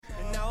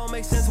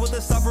make sense what the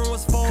suffering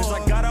was for. Cause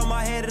I got out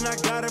my head and I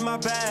got in my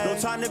bag. No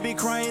time to be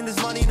crying, there's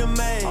money to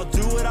make. I'll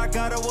do what I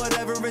gotta,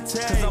 whatever it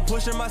takes. Cause I'm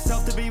pushing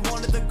myself to be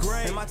one of the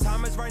great. And my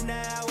time is right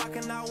now, I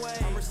cannot wait.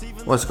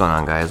 What's going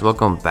on, guys?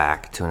 Welcome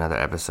back to another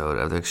episode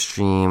of the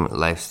Extreme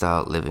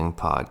Lifestyle Living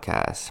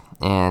Podcast.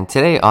 And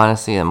today,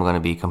 honestly, I'm going to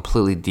be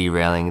completely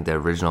derailing the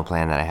original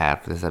plan that I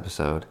had for this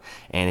episode.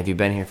 And if you've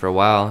been here for a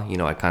while, you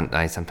know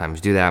I sometimes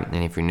do that.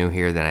 And if you're new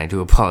here, then I do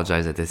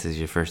apologize that this is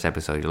your first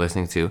episode you're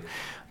listening to.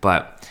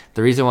 But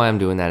the reason why I'm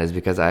doing that is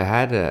because I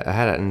had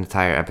an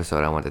entire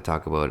episode I want to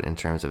talk about in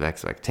terms of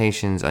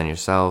expectations on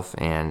yourself.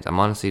 And I'm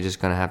honestly just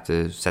going to have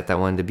to set that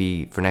one to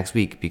be for next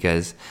week,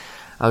 because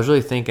I was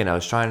really thinking, I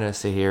was trying to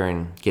sit here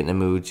and get in the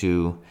mood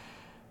to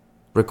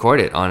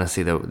record it,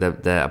 honestly,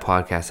 the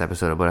podcast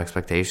episode about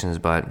expectations,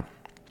 but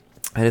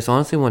I just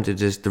honestly wanted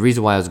to the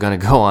reason why I was going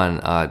to go on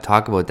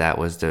talk about that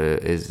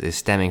is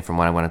stemming from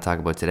what I want to talk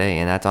about today,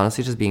 and that's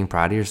honestly just being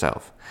proud of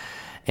yourself.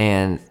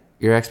 And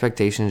your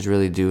expectations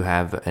really do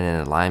have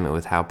an alignment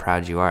with how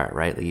proud you are,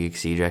 right? Like, you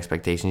exceed your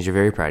expectations, you're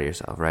very proud of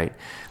yourself, right?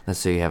 Let's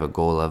say you have a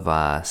goal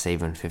of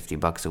saving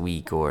 $50 a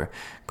week, or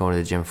going to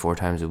the gym 4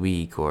 times a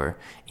week, or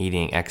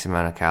eating X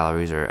amount of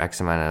calories, or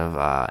X amount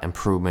of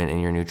improvement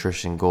in your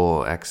nutrition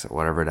goal, X,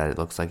 whatever that it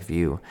looks like for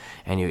you,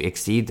 and you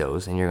exceed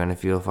those, and you're going to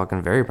feel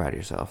fucking very proud of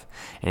yourself.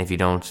 And if you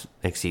don't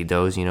exceed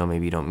those,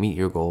 maybe you don't meet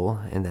your goal,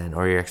 and then,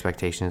 or your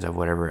expectations of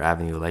whatever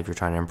avenue of life you're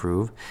trying to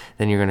improve,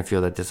 then you're going to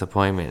feel that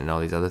disappointment and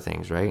all these other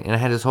things, right? And I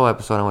had this whole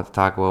episode I want to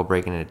talk about,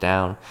 breaking it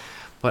down.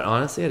 But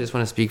honestly, I just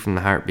want to speak from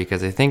the heart,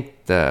 because I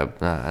think the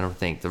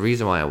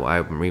reason why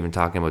I'm even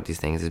talking about these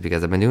things is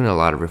because I've been doing a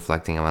lot of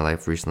reflecting on my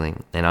life recently.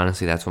 And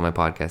honestly, that's what my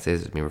podcast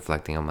is me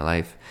reflecting on my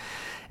life.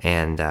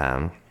 And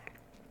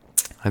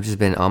I've just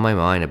been on my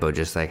mind about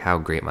just like how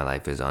great my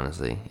life is,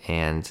 honestly,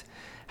 and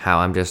how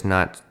I'm just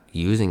not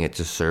using it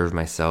to serve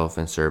myself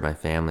and serve my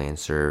family and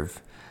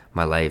serve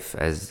my life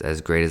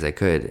as great as I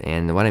could.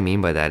 And what I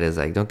mean by that is,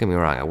 like, don't get me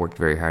wrong, I worked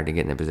very hard to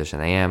get in the position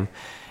I am.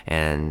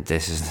 And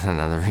this is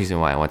another reason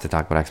why I want to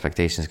talk about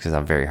expectations, because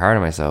I'm very hard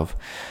on myself.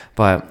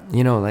 But,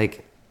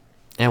 like,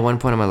 at one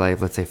point in my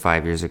life, let's say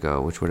 5 years ago,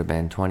 which would have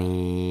been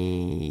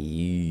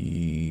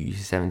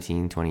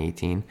 2017,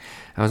 2018,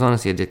 I was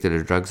honestly addicted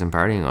to drugs and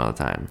partying all the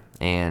time.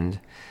 And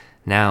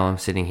now I'm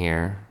sitting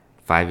here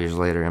 5 years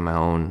later in my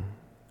own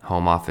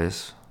home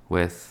office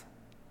with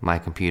my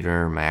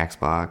computer, my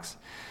Xbox,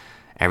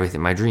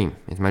 everything. My dream.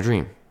 It's my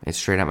dream. It's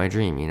straight up my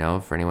dream,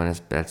 For anyone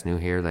that's new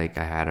here, like,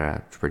 I had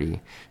a pretty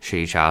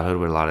shitty childhood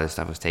where a lot of this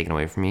stuff was taken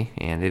away from me,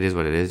 and it is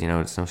what it is,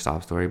 it's no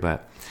sob story.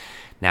 But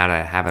now that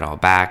I have it all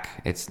back,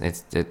 it's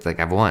like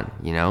I've won,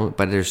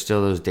 But there's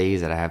still those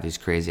days that I have these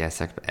crazy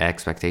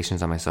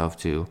expectations on myself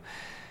to,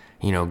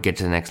 get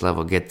to the next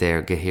level, get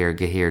there, get here,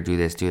 do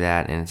this, do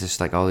that, and it's just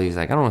like all these,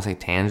 like, I don't want to say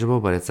tangible,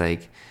 but it's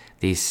like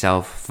these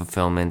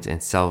self-fulfillment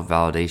and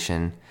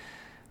self-validation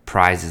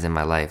prizes in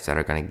my life that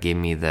are going to give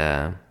me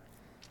the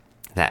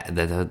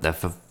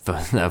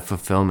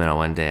fulfillment on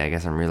one day. I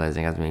guess I'm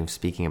realizing as I'm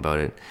speaking about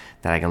it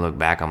that I can look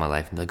back on my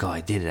life and be like, oh,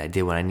 I did it. I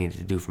did what I needed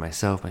to do for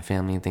myself, my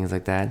family, and things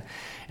like that.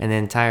 And the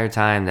entire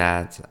time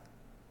that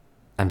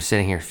I'm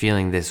sitting here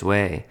feeling this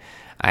way,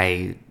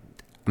 I'm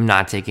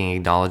not taking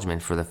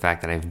acknowledgement for the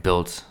fact that I've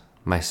built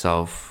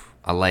myself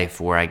a life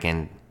where I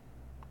can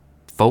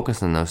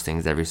focus on those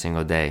things every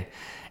single day.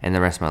 And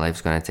the rest of my life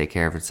is going to take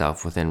care of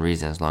itself within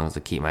reason, as long as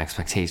I keep my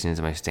expectations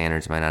and my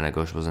standards, my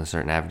non-negotiables in a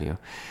certain avenue.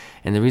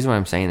 And the reason why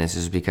I'm saying this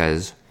is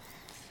because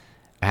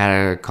I had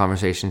a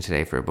conversation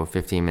today for about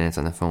 15 minutes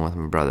on the phone with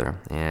my brother.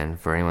 And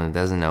for anyone that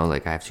doesn't know,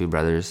 like, I have 2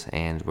 brothers,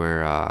 and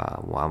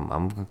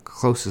I'm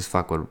close as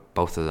fuck with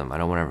both of them. I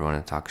don't ever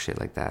want to talk shit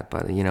like that,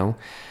 but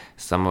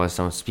some of us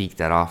don't speak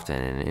that often,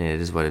 and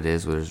it is what it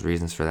is. There's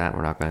reasons for that.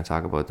 We're not going to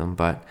talk about them,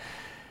 but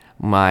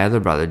my other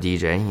brother,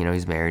 DJ,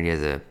 he's married. He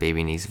has a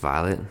baby niece,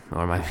 Violet,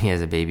 he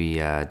has a baby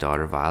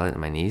daughter, Violet,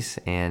 my niece.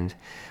 And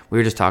we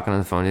were just talking on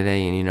the phone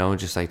today, and,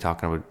 just like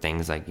talking about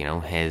things like,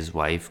 his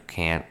wife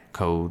can't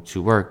go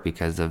to work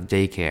because of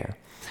daycare.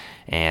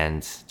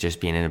 And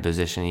just being in a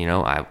position,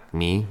 I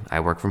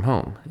work from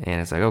home.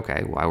 And it's like,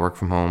 okay, well, I work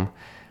from home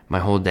my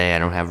whole day. I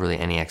don't have really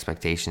any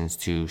expectations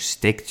to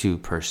stick to,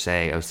 per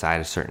se,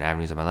 outside of certain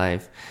avenues of my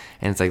life.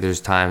 And it's like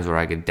there's times where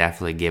I could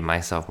definitely give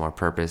myself more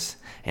purpose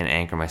and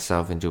anchor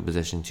myself into a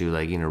position to,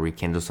 like,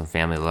 rekindle some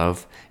family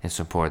love and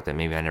support that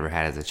maybe I never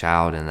had as a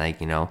child, and, like,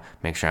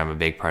 make sure I'm a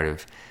big part and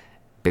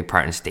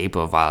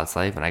staple of Violet's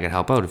life, and I could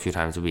help out a few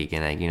times a week,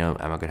 and, like,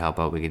 I'm a good help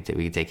out. We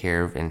could take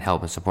care of and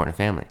help and support a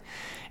family.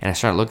 And I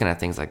started looking at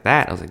things like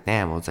that. I was like,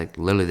 damn, well, it's like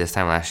literally this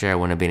time last year I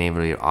wouldn't have been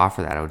able to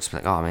offer that. I would just be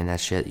like, oh man, that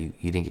shit, you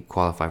didn't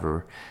qualify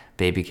for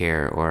baby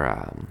care or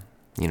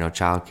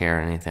child care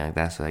or anything like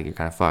that, so, like, you're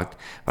kind of fucked.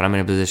 But I'm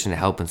in a position to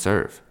help and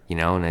serve,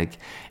 and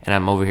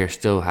I'm over here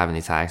still having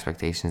these high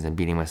expectations and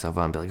beating myself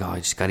up and be like, oh, I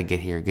just got to get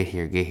here.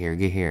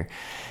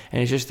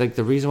 And it's just like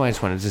the reason why I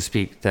just wanted to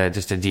speak,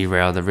 just to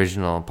derail the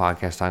original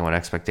podcast talking about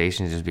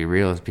expectations, just be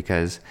real, is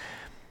because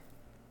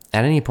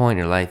at any point in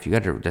your life, you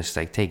got to just,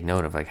 like, take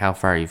note of, like, how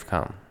far you've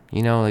come.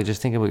 You know, like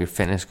just think about your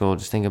fitness goal.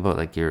 Just think about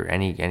like your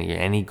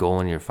any goal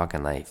in your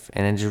fucking life,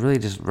 and then just really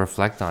just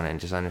reflect on it and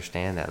just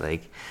understand that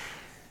like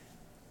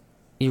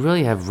you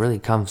really have really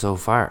come so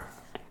far.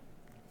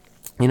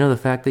 You know, the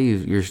fact that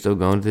you're still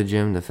going to the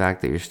gym, the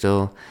fact that you're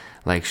still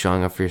like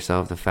showing up for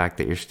yourself, the fact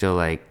that you're still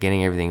like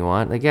getting everything you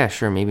want. Like, yeah,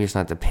 sure, maybe it's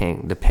not the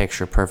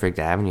picture perfect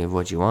avenue of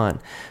what you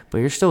want, but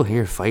you're still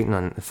here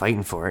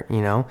fighting for it,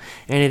 you know.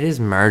 And it is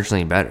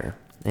marginally better.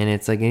 And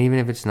it's like, and even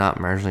if it's not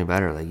marginally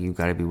better, like you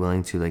got to be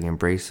willing to like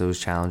embrace those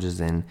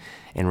challenges and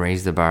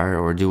raise the bar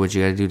or do what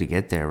you got to do to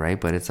get there, right?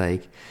 But it's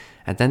like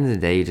at the end of the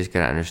day, you just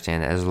got to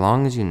understand that as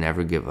long as you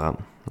never give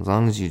up, as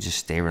long as you just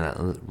stay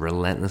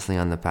relentlessly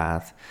on the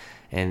path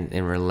and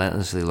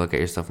relentlessly look at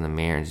yourself in the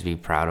mirror and just be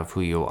proud of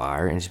who you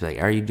are and just be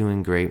like, are you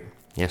doing great?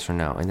 Yes or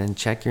no? And then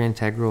check your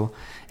integral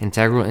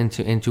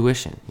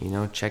intuition, you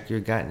know, check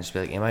your gut and just be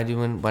like, am I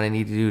doing what I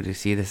need to do to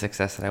see the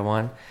success that I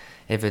want?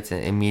 If it's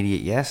an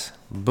immediate yes,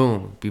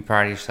 boom, be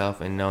proud of yourself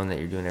and knowing that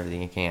you're doing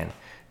everything you can.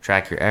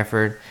 Track your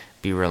effort,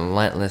 be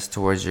relentless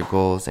towards your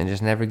goals, and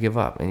just never give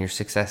up. And your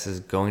success is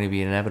going to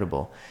be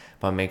inevitable.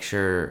 But make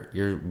sure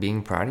you're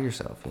being proud of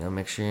yourself. You know,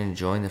 make sure you're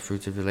enjoying the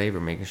fruits of your labor,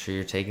 making sure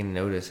you're taking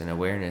notice and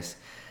awareness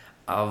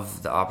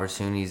of the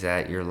opportunities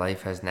that your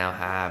life now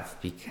has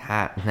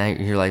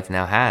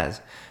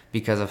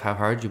because of how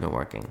hard you've been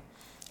working.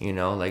 You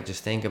know, like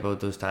just think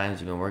about those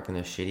times you've been working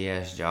those shitty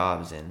ass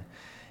jobs and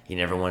you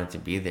never wanted to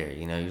be there.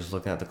 You know, you're just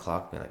looking at the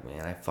clock and be like,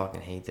 man, I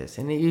fucking hate this.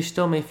 And you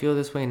still may feel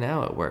this way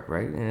now at work,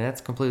 right? And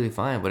that's completely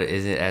fine. But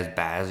is it as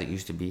bad as it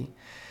used to be?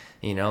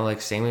 You know, like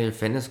same with your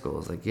fitness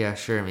goals. Like, yeah,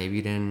 sure, maybe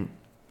you didn't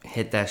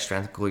hit that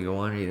strength goal you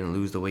wanted, you didn't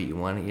lose the weight you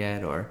wanted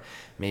yet, or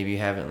maybe you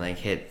haven't like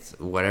hit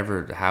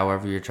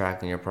however you're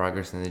tracking your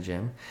progress in the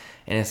gym.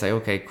 And it's like,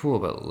 okay, cool,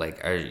 but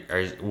like,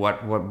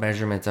 what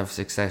measurements of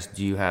success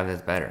do you have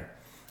that's better?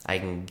 I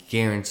can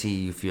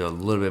guarantee you feel a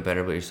little bit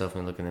better about yourself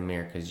when you look in the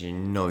mirror because you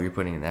know you're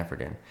putting an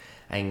effort in.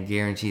 I can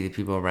guarantee the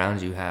people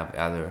around you have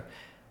either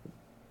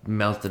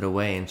melted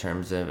away in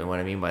terms of, and what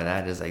I mean by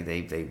that is like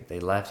they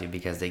left you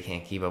because they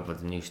can't keep up with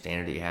the new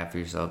standard that you have for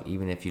yourself,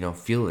 even if you don't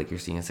feel like you're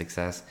seeing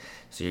success.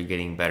 So you're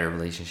getting better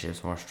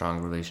relationships, more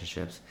strong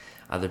relationships.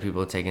 Other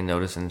people are taking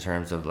notice in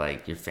terms of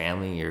like your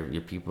family,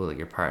 your people, like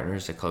your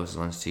partners, the closest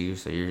ones to you.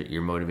 So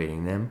you're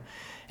motivating them.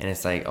 And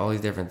it's like all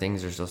these different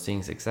things are still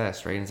seeing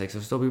success, right? And it's like,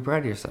 so still be proud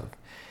of yourself.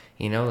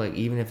 You know, like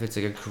even if it's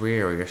like a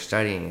career or you're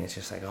studying, it's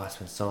just like, oh, it's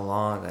been so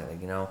long that, like,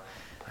 you know,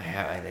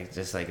 I like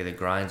just like the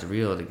grind's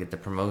real to get the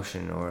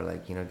promotion or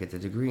like, you know, get the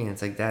degree. And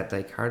it's like that,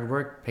 like hard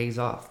work pays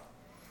off.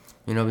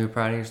 You know, be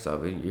proud of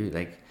yourself. You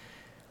like,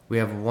 we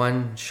have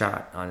one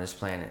shot on this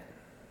planet.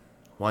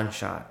 One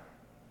shot.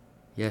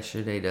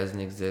 Yesterday doesn't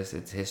exist.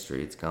 It's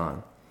history. It's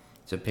gone.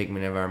 It's a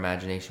pigment of our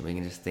imagination. We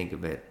can just think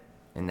of it.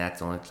 And that's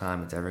the only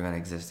time it's ever going to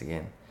exist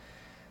again.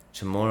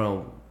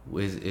 Tomorrow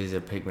is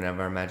a pigment of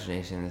our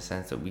imagination in the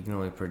sense that we can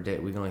only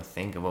predict, we can only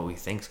think of what we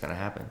think is going to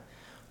happen.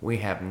 We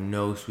have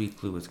no sweet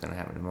clue what's going to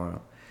happen tomorrow.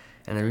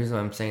 And the reason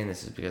why I'm saying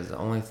this is because the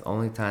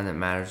only time that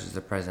matters is the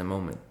present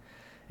moment.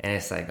 And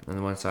it's like on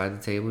the one side of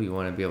the table, you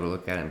want to be able to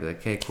look at it and be like,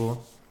 okay,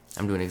 cool.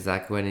 I'm doing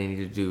exactly what I need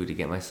to do to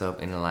get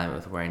myself in alignment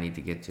with where I need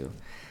to get to.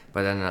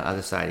 But then on the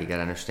other side, you got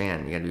to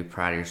understand, you got to be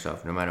proud of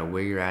yourself no matter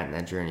where you're at in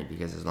that journey.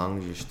 Because as long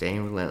as you're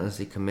staying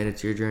relentlessly committed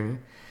to your journey,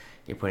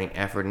 you're putting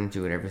effort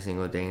into it every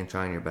single day and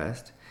trying your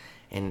best.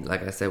 And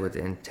like I said, with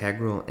the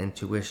integral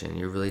intuition,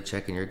 you're really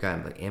checking your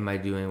gut. Like, am I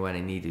doing what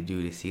I need to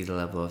do to see the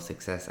level of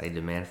success I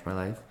demand for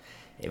my life?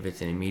 If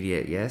it's an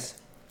immediate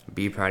yes,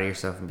 be proud of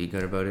yourself and be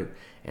good about it.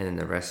 And then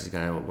the rest is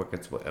going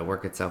to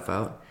work itself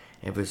out.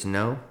 If it's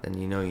no, then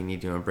you know you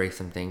need to embrace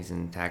some things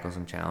and tackle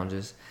some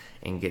challenges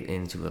and get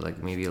into it,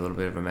 like maybe a little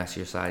bit of a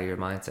messier side of your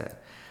mindset.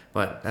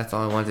 But that's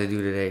all I wanted to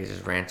do today, is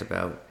just rant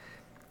about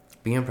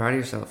being proud of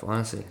yourself,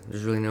 honestly.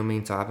 There's really no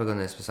main topic on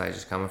this besides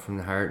just coming from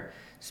the heart,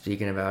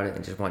 speaking about it,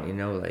 and just want you to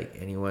know, like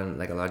anyone,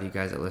 like a lot of you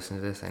guys that listen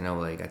to this, I know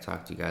like I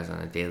talk to you guys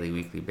on a daily,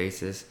 weekly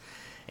basis,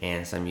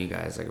 and some of you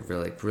guys like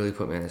really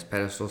put me on this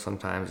pedestal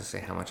sometimes to say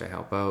how much I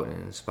help out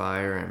and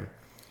inspire and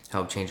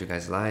help change your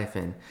guys' life.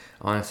 And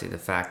honestly, the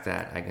fact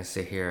that I can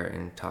sit here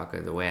and talk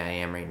the way I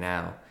am right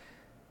now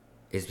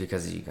is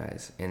because of you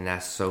guys, and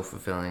that's so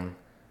fulfilling,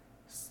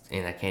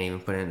 and I can't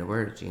even put it into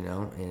words, you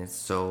know. And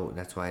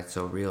that's why it's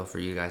so real for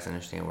you guys to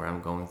understand what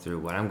I'm going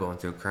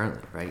through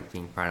currently, right?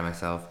 Being proud of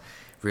myself,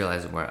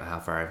 realizing how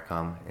far I've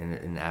come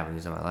in the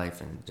avenues of my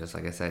life, and just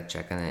like I said,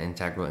 checking the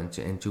integral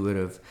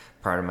intuitive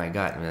part of my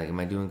gut and be like, am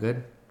I doing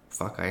good?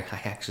 Fuck, I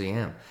actually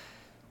am.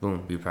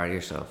 Boom, be proud of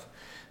yourself.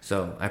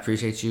 So I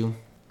appreciate you.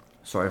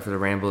 Sorry for the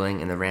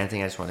rambling and the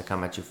ranting. I just want to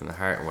come at you from the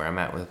heart and where I'm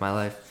at with my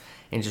life,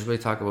 and just really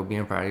talk about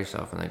being proud of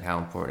yourself and like how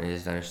important it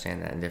is to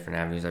understand that in different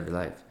avenues of your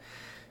life.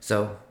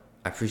 So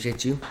I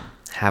appreciate you.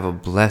 Have a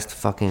blessed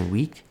fucking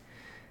week,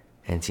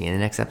 and see you in the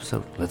next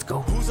episode. Let's go.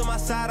 Who's on my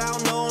side, I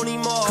don't know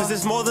anymore. Cause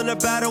it's more than a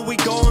battle, we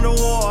going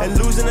to war.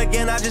 And losing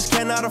again, I just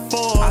cannot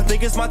afford. I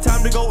think it's my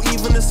time to go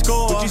even the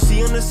score. What you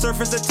see on the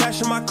surface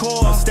attached to my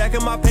core. I'm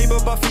stacking my paper,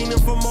 but feeling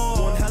for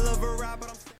more. One hell of